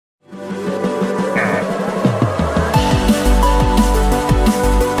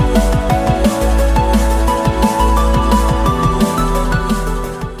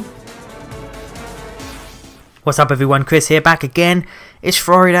What's up everyone, Chris here, back again. It's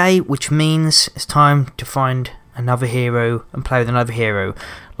Friday, which means it's time to find another hero and play with another hero.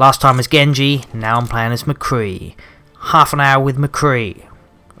 Last time was Genji, now I'm playing as Mccree. Half an hour with Mccree.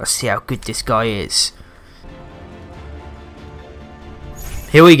 Let's see how good this guy is.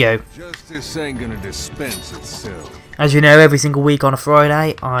 Here we go. Justice ain't gonna dispense itself. As you know, every single week on a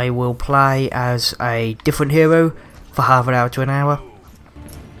Friday I will play as a different hero for half an hour to an hour.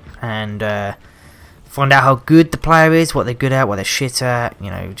 And find out how good the player is, what they're good at, what they're shit at, you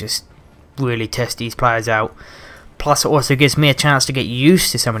know, just really test these players out. Plus it also gives me a chance to get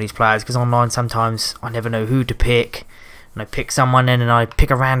used to some of these players, because online sometimes I never know who to pick. And I pick someone in and I pick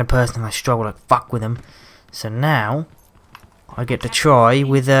a random person and I struggle like fuck with them. So now I get to try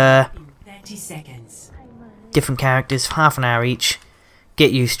with 30 seconds. Different characters, half an hour each.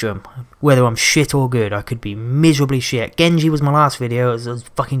 Get used to them. Whether I'm shit or good, I could be miserably shit. Genji was my last video, I was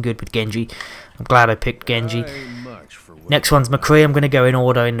fucking good with Genji. I'm glad I picked Genji. Next one's Mccree. I'm going to go in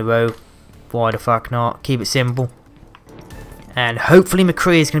order in the row. Why the fuck not? Keep it simple. And hopefully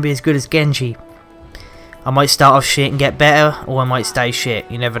Mccree is going to be as good as Genji. I might start off shit and get better, or I might stay shit.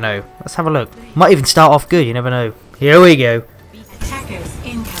 You never know. Let's have a look. Might even start off good. You never know. Here we go.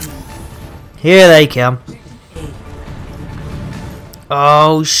 Here they come.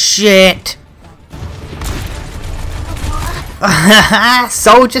 Oh shit!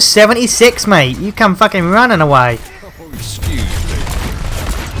 Soldier 76, mate. You come fucking running away. Oh, excuse me.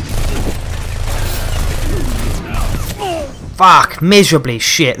 Fuck, miserably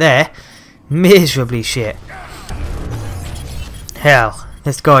shit there. Miserably shit. Hell,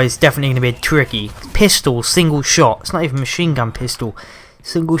 this guy is definitely going to be tricky. Pistol, single shot. It's not even machine gun pistol.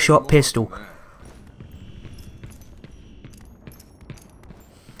 Single shot pistol.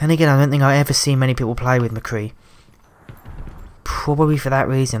 And again, I don't think I ever see many people play with Mccree. Probably for that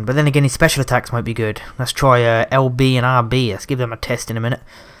reason. But then again, his special attacks might be good. Let's try LB and RB. Let's give them a test in a minute.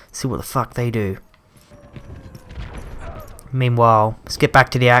 See what the fuck they do. Meanwhile, let's get back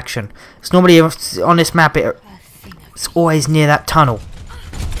to the action. It's normally on this map, it's always near that tunnel.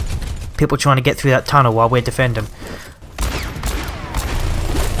 People trying to get through that tunnel while we're defending.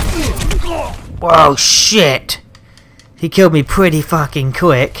 Whoa, shit! He killed me pretty fucking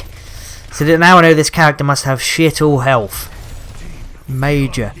quick. So that now I know this character must have shit all health.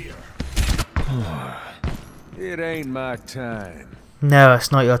 Major. It ain't my time. No,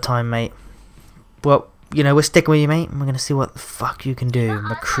 it's not your time, mate. Well, you know, we're sticking with you, mate. We're gonna see what the fuck you can do,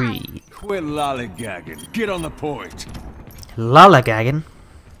 Mccree. Quit lollygagging. Get on the point. Lollygagging?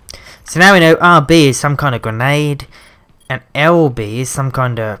 So now we know RB is some kind of grenade, and LB is some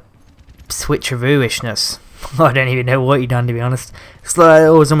kind of switcheroo-ishness. I don't even know what he done, to be honest. It's like, it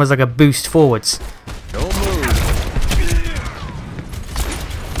was almost like a boost forwards. Don't move.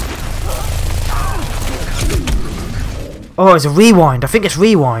 Oh, it's a rewind. I think it's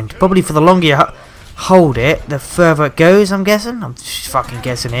rewind. Probably for the longer you hold it, the further it goes, I'm guessing. I'm just fucking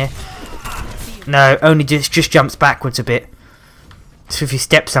guessing here. No, only just jumps backwards a bit. So if you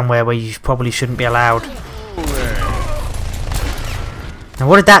step somewhere where you probably shouldn't be allowed. Now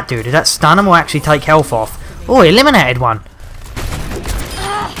what did that do? Did that stun him or actually take health off? Oh, he eliminated one.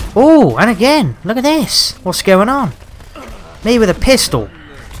 Oh, and again. Look at this. What's going on? Me with a pistol.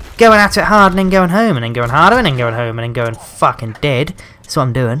 Going at it hard and then going home, and then going harder and then going home, and then going fucking dead. That's what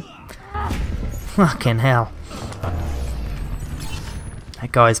I'm doing. Fucking hell.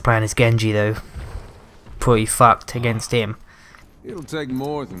 That guy's playing as Genji though. Pretty fucked against him. It'll take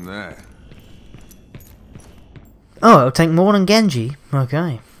more than that. Oh, it'll take more than Genji.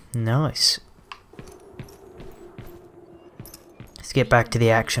 Okay. Nice. Let's get back to the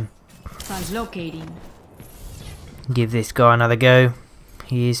action. Translocating. Give this guy another go.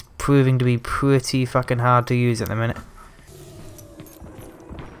 He is proving to be pretty fucking hard to use at the minute.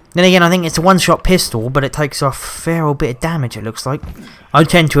 Then again, I think it's a one-shot pistol, but it takes off a fair old bit of damage, it looks like. I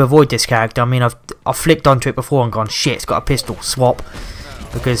tend to avoid this character. I mean, I've flicked onto it before and gone, shit, it's got a pistol, swap.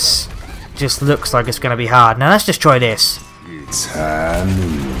 Because it just looks like it's going to be hard. Now, let's just try this. It's high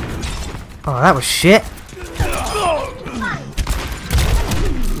noon. Oh, that was shit.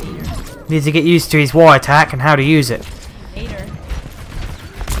 Needs to get used to his Y attack and how to use it.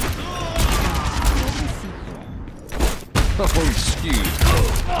 Oh, excuse me.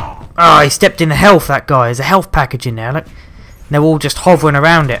 Oh, he stepped in the health, that guy. There's a health package in there, look. And they're all just hovering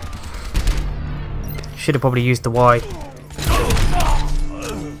around it. Should have probably used the Y.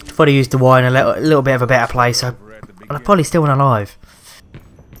 Thought I used the Y in a little bit of a better place. I'd probably still been alive.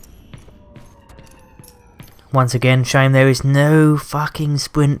 Once again, shame there is no fucking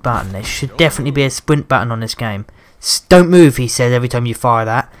sprint button. There should definitely be a sprint button on this game. Don't move, he says every time you fire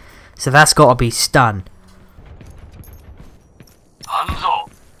that. So that's got to be stun.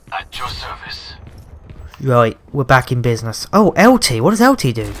 Right, we're back in business. Oh, LT. What does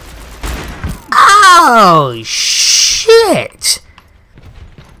LT do? Oh, shit!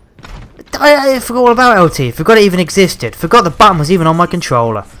 I forgot all about LT. Forgot it even existed. Forgot the button was even on my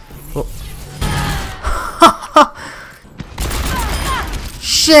controller. Oh.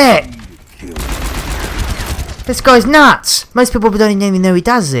 Shit! This guy's nuts! Most people don't even know he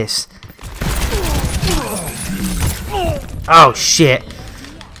does this. Oh shit.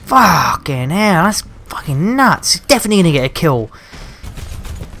 Fucking hell, that's fucking nuts. He's definitely gonna get a kill.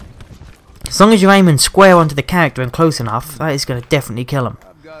 As long as you're aiming square onto the character and close enough, that is gonna definitely kill him.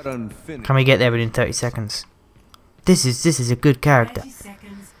 Can we get there within 30 seconds? This is a good character.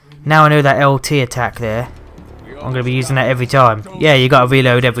 Now I know that LT attack there. I'm gonna be using that every time. Yeah, you gotta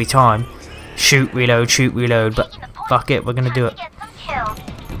reload every time. Shoot, reload, but fuck it, we're gonna do it.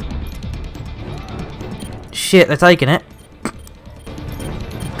 Shit, they're taking it.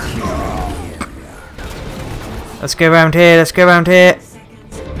 Let's go around here, let's go around here.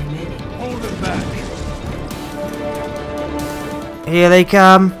 Here they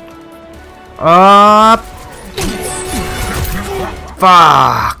come. Up.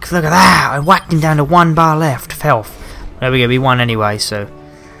 Fuck, look at that. I whacked him down to 1 bar left of health. There we go, we won anyway, so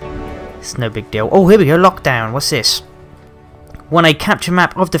it's no big deal. Oh, here we go, lockdown. What's this? Won a capture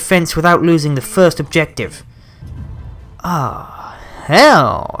map of defense without losing the first objective. Ah,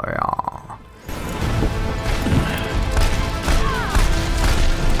 hell yeah.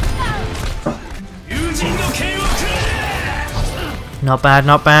 Not bad,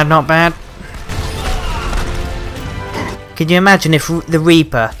 not bad, not bad. Can you imagine if the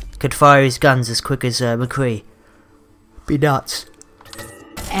Reaper could fire his guns as quick as Mccree? Be nuts.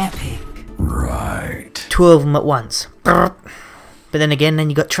 Epic. Right. 2 of them at once. But then again,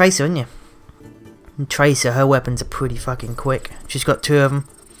 then you got Tracer, haven't you? And Tracer, her weapons are pretty fucking quick. She's got 2 of them.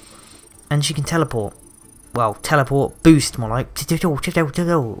 And she can teleport. Well, teleport, boost more like.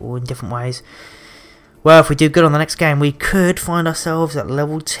 All in different ways. Well, if we do good on the next game, we could find ourselves at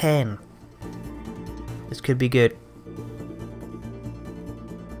level 10. This could be good.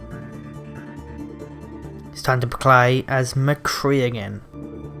 It's time to play as Mccree again.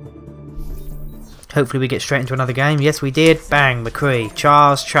 Hopefully we get straight into another game. Yes, we did. Bang, Mccree.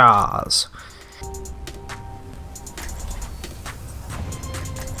 Chars.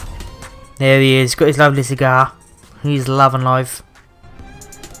 There he is. Got his lovely cigar. He's loving life.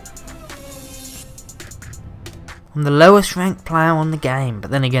 I'm the lowest ranked player on the game,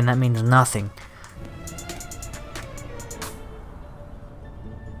 but then again that means nothing.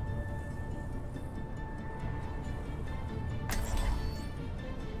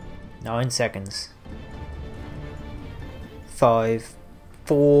 Nine seconds. 5,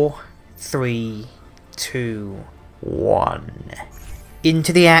 4, 3, 2, 1.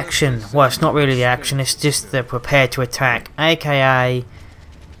 Into the action. Well, it's not really the action, it's just the prepare to attack, aka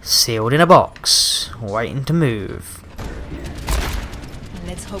sealed in a box, waiting to move.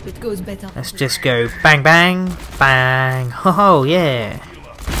 Let's hope it goes better. Let's just go bang bang bang. Oh yeah.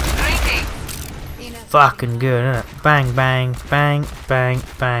 Fucking good, isn't it? Bang bang bang bang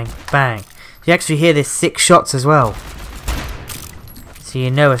bang bang. You actually hear this 6 shots as well, so you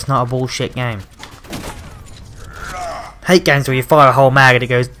know it's not a bullshit game. Hate games where you fire a whole mag and it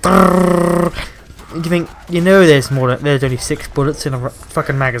goes. You think you know there's only 6 bullets in a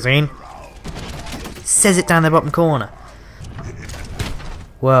fucking magazine? It says it down the bottom corner.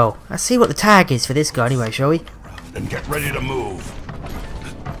 Well, let's see what the tag is for this guy anyway, shall we? And get ready to move.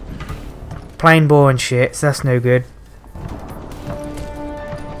 Plain boring shit, so that's no good.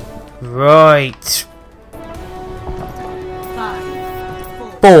 Right.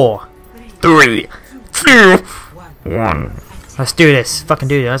 5, 4, 3, 2, 1. Let's do this. Fucking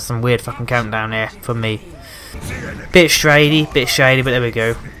do this. That's some weird fucking countdown there for me. Bit shady, but there we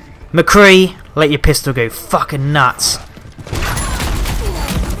go. Mccree, let your pistol go fucking nuts.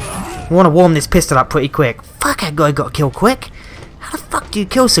 I want to warm this pistol up pretty quick. Fuck, that guy got killed quick. How the fuck do you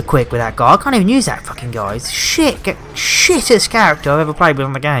kill so quick with that guy? I can't even use that fucking guy. It's shit. Shittest character I've ever played with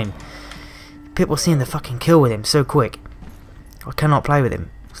on the game. People seeing the fucking kill with him so quick. I cannot play with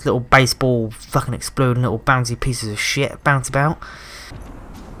him. This little baseball fucking exploding little bouncy pieces of shit bounce about.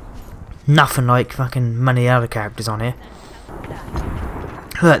 Nothing like fucking many other characters on here.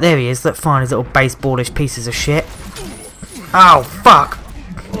 Look, there he is. Look, fine, his little baseballish pieces of shit. Oh, fuck.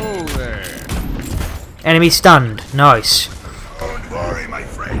 Oh, there. Enemy stunned. Nice. Don't worry, my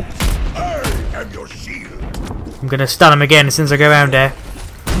friend. I am your shield. I'm gonna stun him again as soon as I go around there.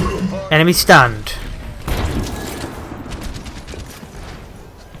 Enemy stunned.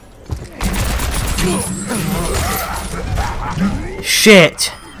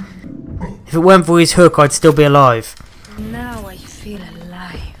 Shit. If it weren't for his hook, I'd still be alive. Now I feel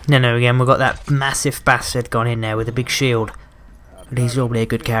alive. No, again, we've got that massive bastard gone in there with a big shield. But he's probably a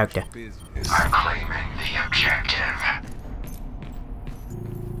good character. I'm claiming the objective.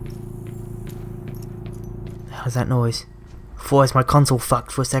 How's that noise? I thought it was my console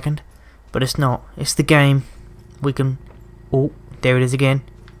fucked for a second. But it's not. It's the game. We can... Oh, there it is again.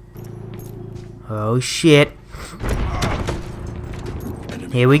 Oh shit.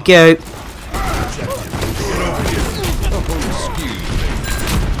 Here we go.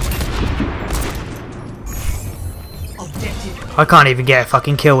 I can't even get a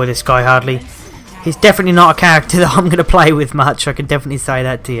fucking kill with this guy hardly. He's definitely not a character that I'm going to play with much. I can definitely say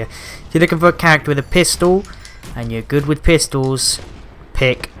that to you. If you're looking for a character with a pistol and you're good with pistols,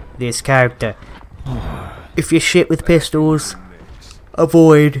 pick this character. If you're shit with pistols,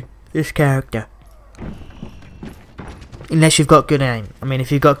 avoid this character. Unless you've got good aim. I mean,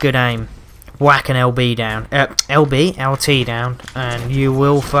 if you've got good aim, whack an LT down, and you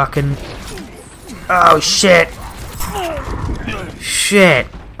will fucking... Oh shit! Shit!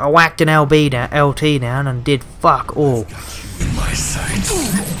 I whacked an LT down and did fuck all.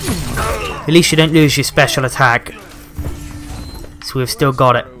 At least you don't lose your special attack. So we've still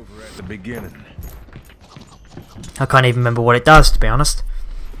got it. I can't even remember what it does, to be honest.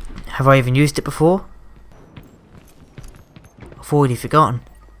 Have I even used it before? I've already forgotten.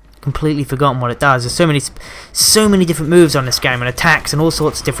 Completely forgotten what it does. There's so many different moves on this game and attacks and all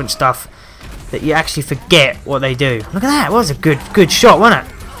sorts of different stuff that you actually forget what they do. Look at that! That was a good shot, wasn't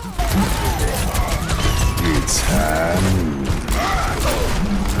it? It's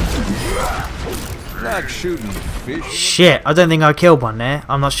like shooting fish. Shit, I don't think I killed one there.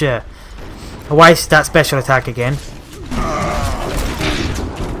 I'm not sure. I wasted that special attack again.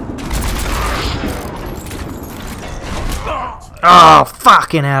 Oh,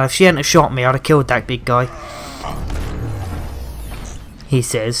 fucking hell. If she hadn't have shot me, I'd have killed that big guy. He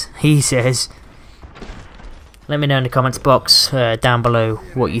says. Let me know in the comments box down below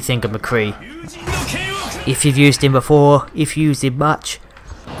what you think of Mccree. If you've used him before, if you used him much.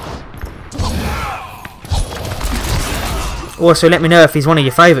 Also, let me know if he's one of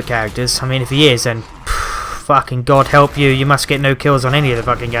your favourite characters. I mean, if he is, then fucking God help you. You must get no kills on any of the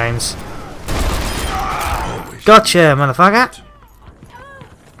fucking games. Gotcha, motherfucker.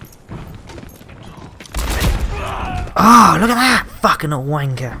 Oh, look at that. Fucking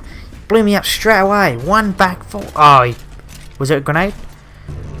wanker. Blew me up straight away. One back four. Oh, was it a grenade?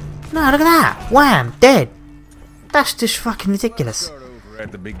 No, look at that. Wham, dead. That's just fucking ridiculous.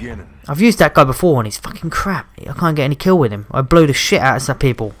 I've used that guy before and he's fucking crap. I can't get any kill with him. I blow the shit out of some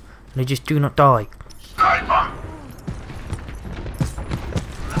people and they just do not die.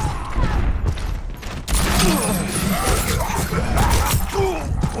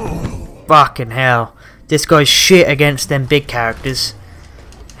 Fucking hell. This guy's shit against them big characters.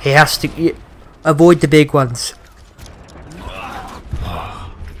 He has to avoid the big ones.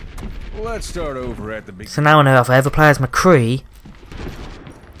 Let's start over at the beginning. So now I know if I ever play as Mccree,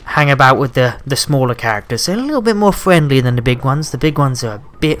 hang about with the smaller characters. They're a little bit more friendly than the big ones. The big ones are a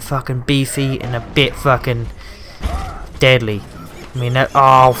bit fucking beefy and a bit fucking deadly. I mean,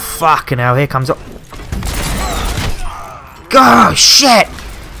 oh fucking hell, here comes up. Oh shit!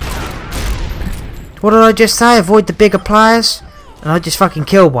 What did I just say? Avoid the bigger players? And I just fucking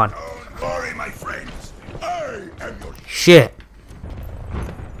killed one. Sorry, my friends. I am your Shit.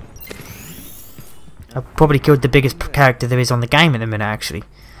 I probably killed the biggest character there is on the game at the minute, actually.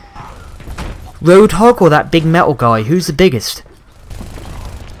 Roadhog or that big metal guy? Who's the biggest?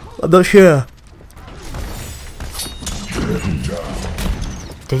 I'm not sure.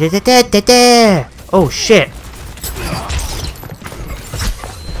 Oh shit.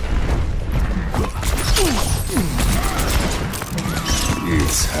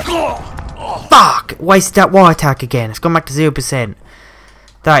 Fuck! Wasted that wire attack again. It's gone back to 0%.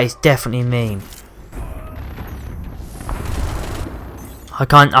 That is definitely mean. I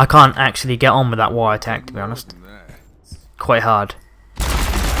can't actually get on with that wire attack, to be honest. Quite hard.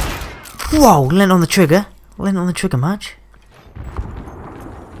 Whoa! Lent on the trigger. Lent on the trigger much.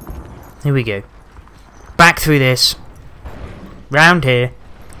 Here we go. Back through this. Round here.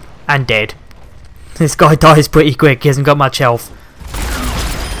 And dead. This guy dies pretty quick. He hasn't got much health.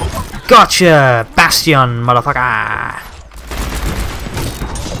 Gotcha! Bastion, motherfucker!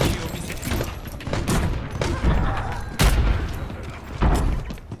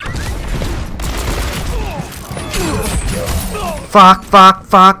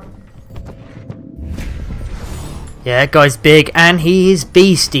 Fuck. Yeah, that guy's big and he is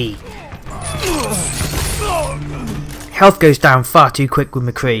beastie. Health goes down far too quick with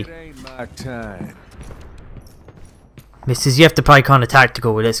Mccree. Back time. Misters, you have to play kind of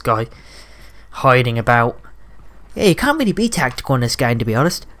tactical with this guy. Hiding about. Yeah, you can't really be tactical in this game, to be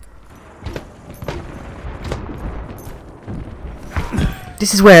honest.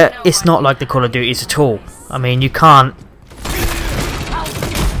 This is where it's not like the Call of Duties at all. I mean, you can't...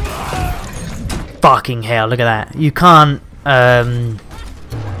 Fucking hell, look at that. You can't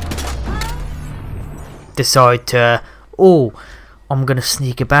decide to... Oh, I'm gonna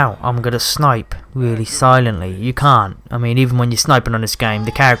sneak about. I'm gonna snipe really silently. You can't. I mean, even when you're sniping on this game,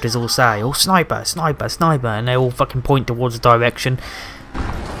 the characters all say, "Oh, sniper, sniper, sniper," and they all fucking point towards the direction.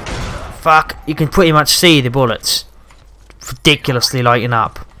 Fuck, you can pretty much see the bullets ridiculously lighting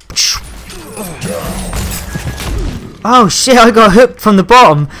up. Oh shit, I got hooked from the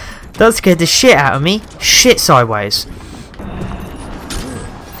bottom. That scared the shit out of me. Shit sideways.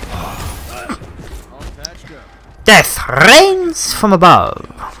 Death rains from above.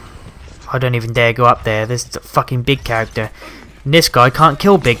 I don't even dare go up there. There's a fucking big character. And this guy can't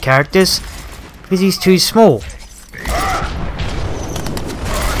kill big characters because he's too small.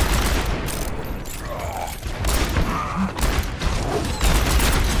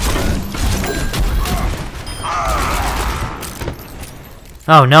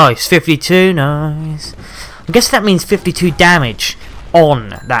 Oh, nice. 52. Nice. I guess that means 52 damage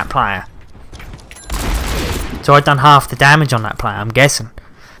on that player. So I've done half the damage on that player, I'm guessing.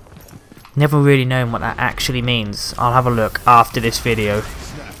 Never really known what that actually means. I'll have a look after this video.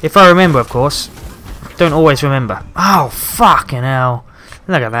 If I remember, of course. Don't always remember. Oh, fucking hell.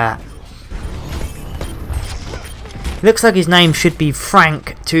 Look at that. Looks like his name should be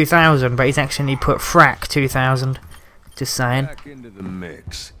Frank 2000, but he's actually put Frack 2000. Just saying. Back into the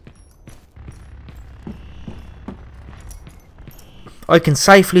mix. I can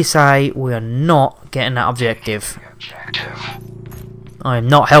safely say we are not getting that objective. I'm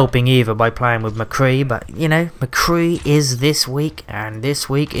not helping either by playing with Mccree, but you know, Mccree is this week, and this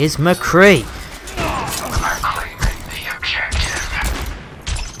week is Mccree.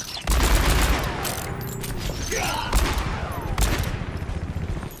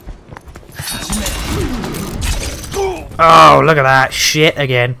 Oh, look at that shit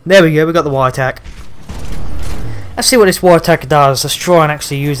again. There we go, we got the wire attack. Let's see what this war attack does. Let's try and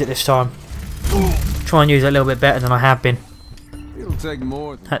actually use it this time. Try and use it a little bit better than I have been. It'll take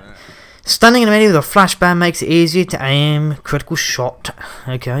more than that. Stunning an enemy with a flashbang makes it easier to aim critical shot.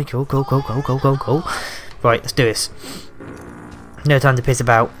 Okay, cool. Right, let's do this. No time to piss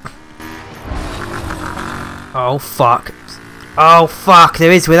about. Oh fuck. Oh fuck,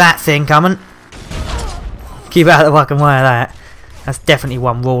 there is with that thing coming. Keep out of the fucking way of that. That's definitely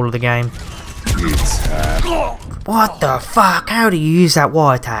one rule of the game. What the fuck? How do you use that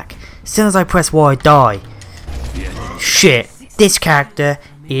Y attack? As soon as I press Y, die. Shit. This character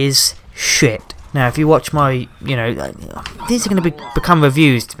is shit. Now, if you watch my, you know, these are going to become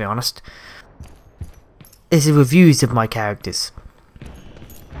reviews, to be honest. These are reviews of my characters.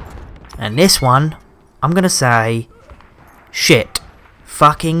 And this one, I'm going to say, shit.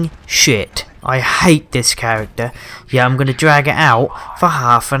 Fucking shit. I hate this character. Yeah, I'm going to drag it out for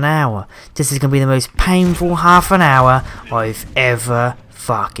half an hour. This is going to be the most painful half an hour I've ever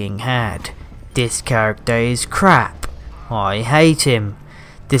fucking had. This character is crap. I hate him.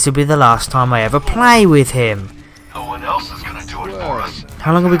 This will be the last time I ever play with him. No one else is gonna do it for us.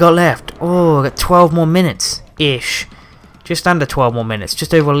 How long have we got left? Oh, I've got 12 more minutes. Ish. Just under 12 more minutes.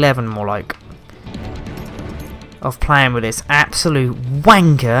 Just over 11 more like. Of playing with this absolute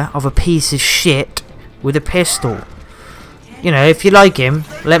wanker of a piece of shit with a pistol. You know, if you like him,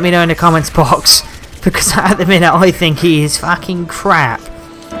 let me know in the comments box, because at the minute I think he is fucking crap.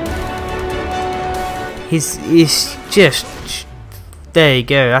 He's just... There you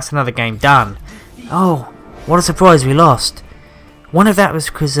go, that's another game done. Oh, what a surprise, we lost. One of that was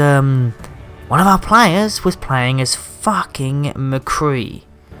because one of our players was playing as fucking Mccree.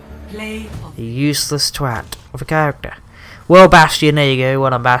 The useless twat of a character. Well, Bastion, there you go. Well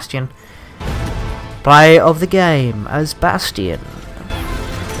done, Bastion. Play of the game as Bastion.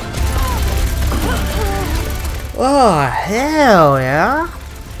 Oh, hell yeah.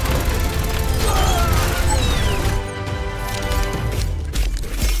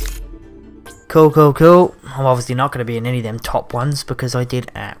 Cool. I'm obviously not going to be in any of them top ones because I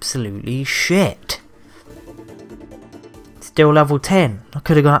did absolutely shit. Still level 10. I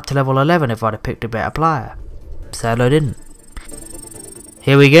could have gone up to level 11 if I'd have picked a better player. Sad I didn't.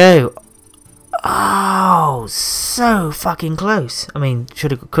 Here we go. Oh, so fucking close. I mean,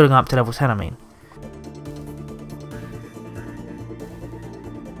 could have gone up to level 10, I mean.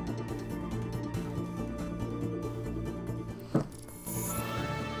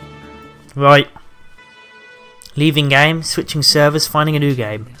 Right. Leaving game, switching servers, finding a new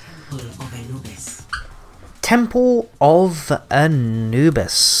game. Temple of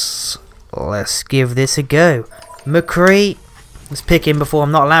Anubis. Let's give this a go. Mccree. Let's pick him before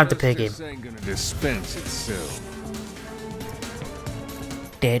I'm not allowed to pick him. This ain't gonna dispense itself.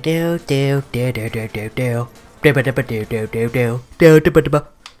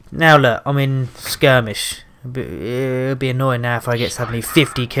 Now look, I'm in skirmish. It'll be annoying now if I get suddenly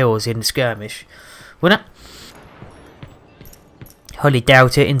 50 kills in skirmish, wouldn't it? Hardly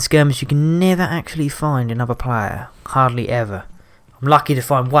doubt it. In skirmish you can never actually find another player. Hardly ever. I'm lucky to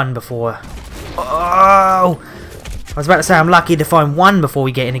find one before... Oh! I was about to say I'm lucky to find one before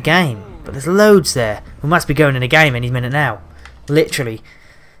we get in a game. But there's loads there. We must be going in a game any minute now. Literally.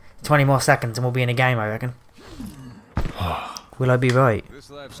 20 more seconds and we'll be in a game, I reckon. Will I be right? This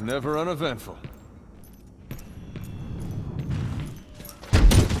life's never uneventful.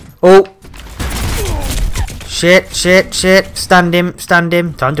 Oh! Shit, shit, shit. Stand him, stand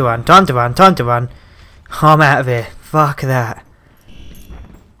him. Time to run, time to run, time to run. I'm out of here. Fuck that.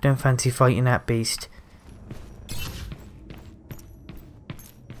 Don't fancy fighting that beast.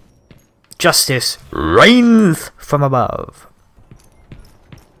 Justice reigns from above.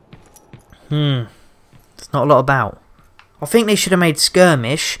 There's not a lot about. I think they should have made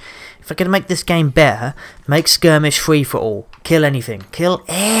skirmish. If they're going to make this game better, make skirmish free for all. Kill anything. Kill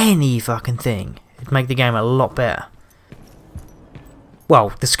any fucking thing. It'd make the game a lot better.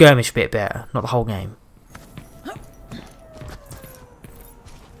 Well, the skirmish bit better, not the whole game.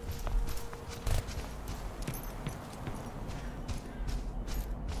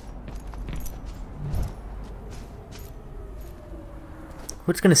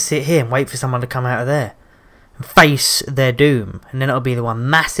 We're just going to sit here and wait for someone to come out of there and face their doom, and then it'll be the one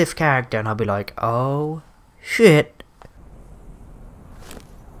massive character and I'll be like, oh shit.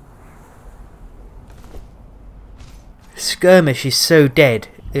 Skirmish is so dead,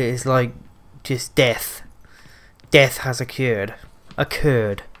 it is like just death. Death has occurred.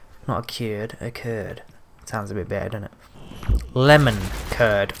 Occurred. Not occurred, occurred. Sounds a bit better, doesn't it? Lemon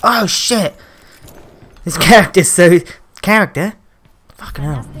curd. Oh shit! This character's so... Character? Fucking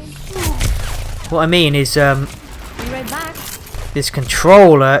hell. What I mean is, this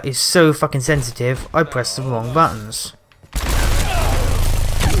controller is so fucking sensitive, I pressed the wrong buttons.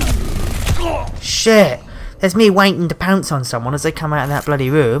 Shit! There's me waiting to pounce on someone as they come out of that bloody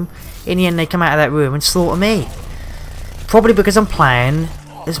room. In the end they come out of that room and slaughter me. Probably because I'm playing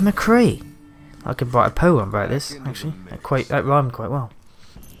as Mccree. I could write a poem about this, actually. That rhymed quite well.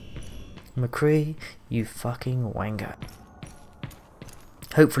 Mccree, you fucking wanker.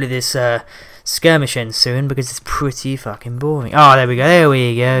 Hopefully this skirmish ends soon because it's pretty fucking boring. Oh, there we go, there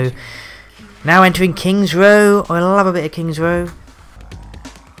we go. Now entering King's Row. I love a bit of King's Row.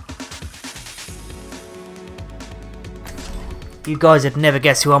 You guys would never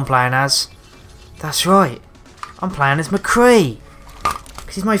guess who I'm playing as. That's right. I'm playing as Mccree.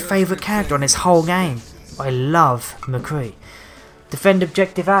 Because he's my favourite character on this whole game. I love Mccree. Defend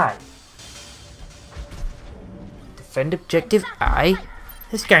objective A. Defend objective A?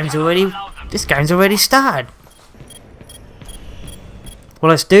 This game's already started. Well,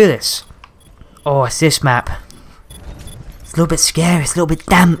 let's do this. Oh, it's this map. It's a little bit scary, it's a little bit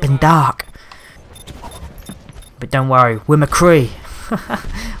damp and dark. But don't worry, we're Mccree.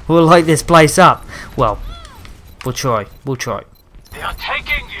 We'll light this place up. Well, we'll try. We'll try.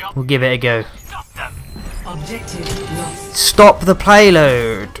 We'll give it a go. Stop the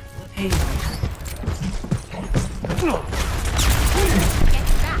payload.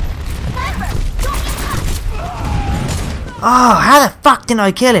 Oh, how the fuck didn't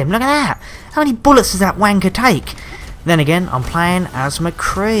I kill him? Look at that. How many bullets does that wanker take? Then again, I'm playing as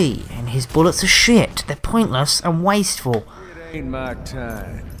Mccree, and his bullets are shit. They're pointless and wasteful. It ain't my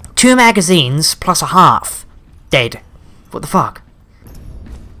time. 2 magazines plus a half. Dead. What the fuck?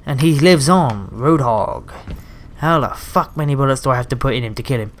 And he lives on. Roadhog. How the fuck many bullets do I have to put in him to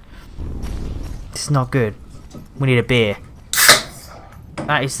kill him? This is not good. We need a beer.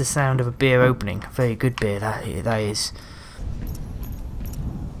 That is the sound of a beer opening. Very good beer, that is.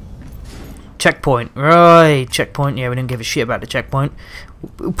 Checkpoint. Right, checkpoint. Yeah, we didn't give a shit about the checkpoint.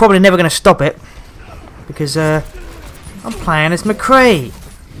 We're probably never going to stop it. Because, I'm playing as Mccree.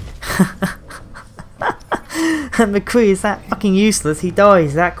 And Mccree is that fucking useless. He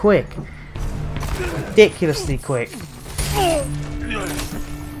dies that quick. Ridiculously quick. We're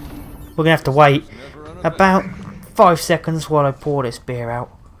going to have to wait about 5 seconds while I pour this beer out.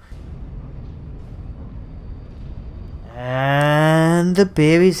 And the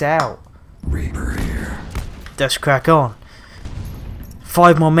beer is out. Reaper here. Let's crack on.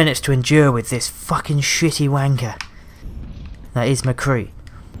 5 more minutes to endure with this fucking shitty wanker. That is Mccree.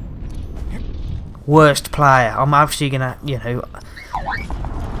 Worst player. I'm actually gonna, you know...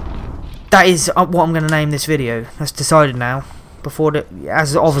 That is what I'm gonna name this video. That's decided now. Before the...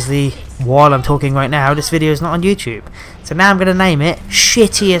 As obviously, while I'm talking right now, this video is not on YouTube. So now I'm gonna name it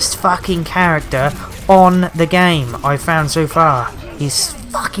Shittiest Fucking Character on the Game I've found so far. He's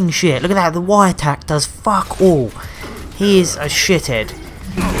fucking shit. Look at that. The Y attack does fuck all. He is a shithead.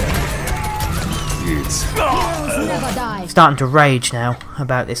 Starting to rage now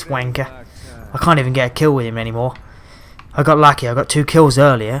about this wanker. I can't even get a kill with him anymore. I got lucky, I got 2 kills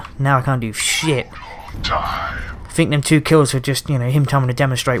earlier. Now I can't do shit. I think them 2 kills were just, you know, him trying to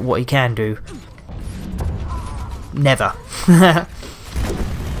demonstrate what he can do. Never.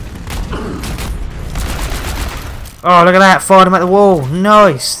 Oh, look at that, fired him at the wall.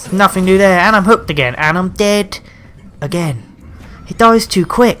 Nice. Nothing new there. And I'm hooked again. And I'm dead again. He dies too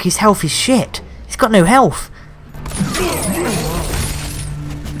quick. His health is shit. He's got no health.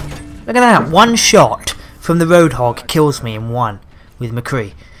 Look at that. 1 shot from the Roadhog kills me in 1 with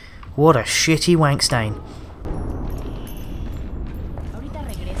Mccree. What a shitty wank stain.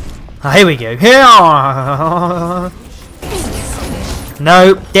 Oh, here we go. Here.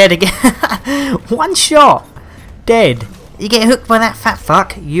 No, dead again. 1 shot. Dead. You get hooked by that fat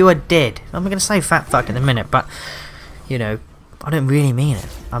fuck, you are dead. I'm going to say fat fuck in a minute, but, you know, I don't really mean it.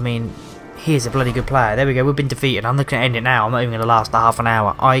 I mean, he is a bloody good player. There we go, we've been defeated. I'm not going to end it now. I'm not even going to last half an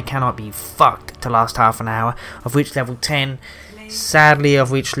hour. I cannot be fucked to last half an hour. I've reached level 10. Sadly,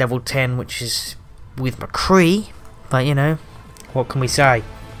 I've reached level 10, which is with Mccree. But, you know, what can we say?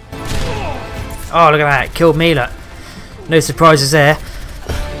 Oh, look at that. Killed me, look. No surprises there.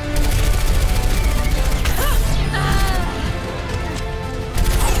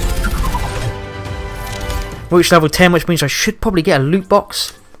 Reached level 10, which means I should probably get a loot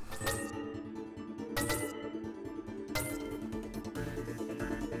box.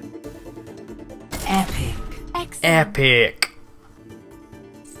 Epic. Epic.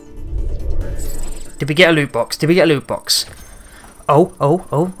 Did we get a loot box? Did we get a loot box? Oh,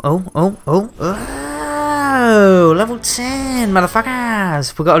 level 10,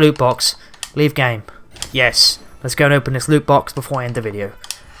 motherfuckers. We got a loot box. Leave game. Yes. Let's go and open this loot box before I end the video.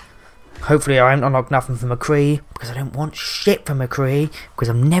 Hopefully I haven't unlocked nothing from Mccree, because I don't want shit from Mccree, because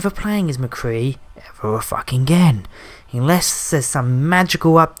I'm never playing as Mccree ever fucking again. Unless there's some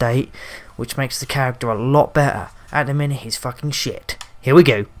magical update which makes the character a lot better. At the minute he's fucking shit. Here we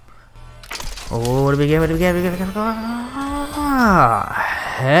go. Oh, what do we get? What do we get?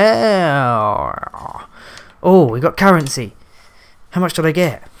 Hell. Oh, we got currency. How much did I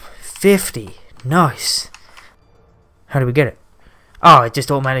get? 50. Nice. How do we get it? Oh, it just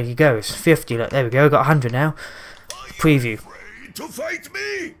automatically goes. 50, look, there we go, got 100 now. Preview. To fight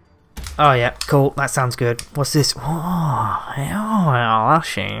me? Oh yeah, cool, that sounds good. What's this? Oh, that's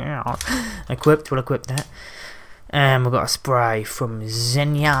shit. Equipped, we'll equip that. And we've got a spray from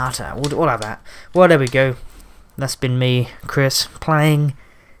Zenyatta. We'll have that. Well, there we go. That's been me, Chris, playing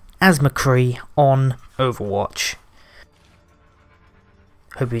as Mccree on Overwatch.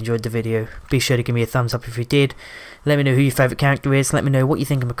 Hope you enjoyed the video. Be sure to give me a thumbs up if you did. Let me know who your favourite character is. Let me know what you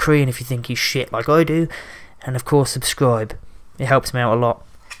think of Mccree and if you think he's shit like I do. And of course subscribe. It helps me out a lot.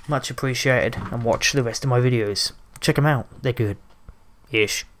 Much appreciated. And watch the rest of my videos. Check them out. They're good.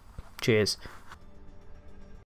 Ish. Cheers.